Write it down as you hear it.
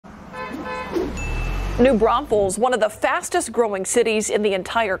New Braunfels, one of the fastest growing cities in the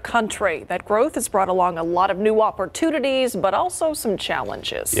entire country. That growth has brought along a lot of new opportunities, but also some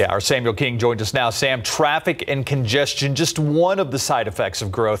challenges. Yeah, our Samuel King joins us now. Sam, traffic and congestion, just one of the side effects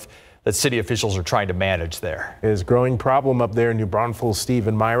of growth that city officials are trying to manage there. It is a growing problem up there in New Braunfels. Steve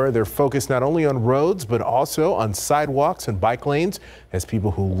and Myra, they're focused not only on roads, but also on sidewalks and bike lanes, as people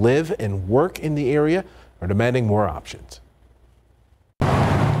who live and work in the area are demanding more options.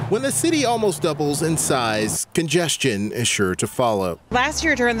 When the city almost doubles in size, congestion is sure to follow. Last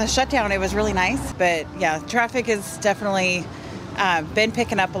year during the shutdown, it was really nice, but yeah, traffic has definitely been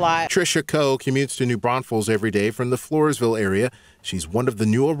picking up a lot. Trisha Coe commutes to New Braunfels every day from the Floresville area. She's one of the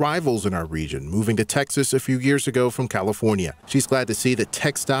new arrivals in our region, moving to Texas a few years ago from California. She's glad to see that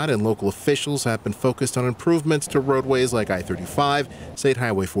TxDOT and local officials have been focused on improvements to roadways like I-35, State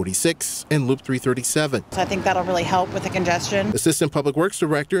Highway 46, and Loop 337. So I think that'll really help with the congestion. Assistant Public Works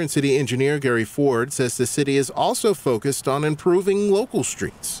Director and City Engineer Gary Ford says the city is also focused on improving local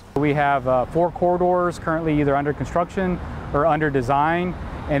streets. We have 4 corridors currently either under construction or under design.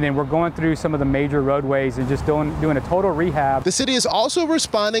 And then we're going through some of the major roadways and just doing a total rehab. The city is also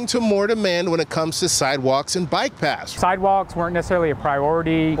responding to more demand when it comes to sidewalks and bike paths. Sidewalks weren't necessarily a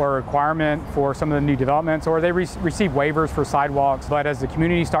priority or a requirement for some of the new developments, or they receive waivers for sidewalks. But as the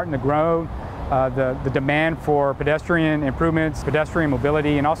community is starting to grow, the demand for pedestrian improvements, pedestrian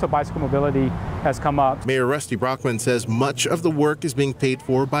mobility, and also bicycle mobility has come up. Mayor Rusty Brockman says much of the work is being paid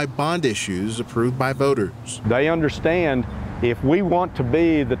for by bond issues approved by voters. They understand if we want to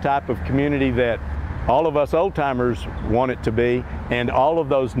be the type of community that all of us old-timers want it to be, and all of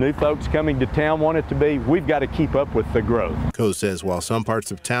those new folks coming to town want it to be, we've got to keep up with the growth. Coe says while some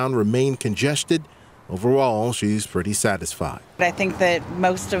parts of town remain congested, overall she's pretty satisfied. I think that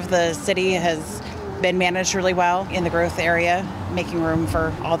most of the city has been managed really well in the growth area, making room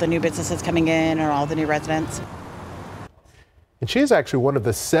for all the new businesses coming in or all the new residents. And she is actually one of the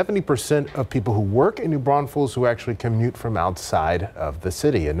 70% of people who work in New Braunfels who actually commute from outside of the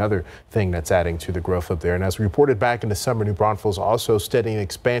city. Another thing that's adding to the growth up there. And as reported back in the summer, New Braunfels also studying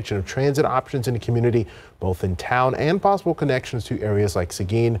expansion of transit options in the community, both in town and possible connections to areas like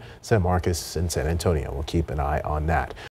Seguin, San Marcos, and San Antonio. We'll keep an eye on that.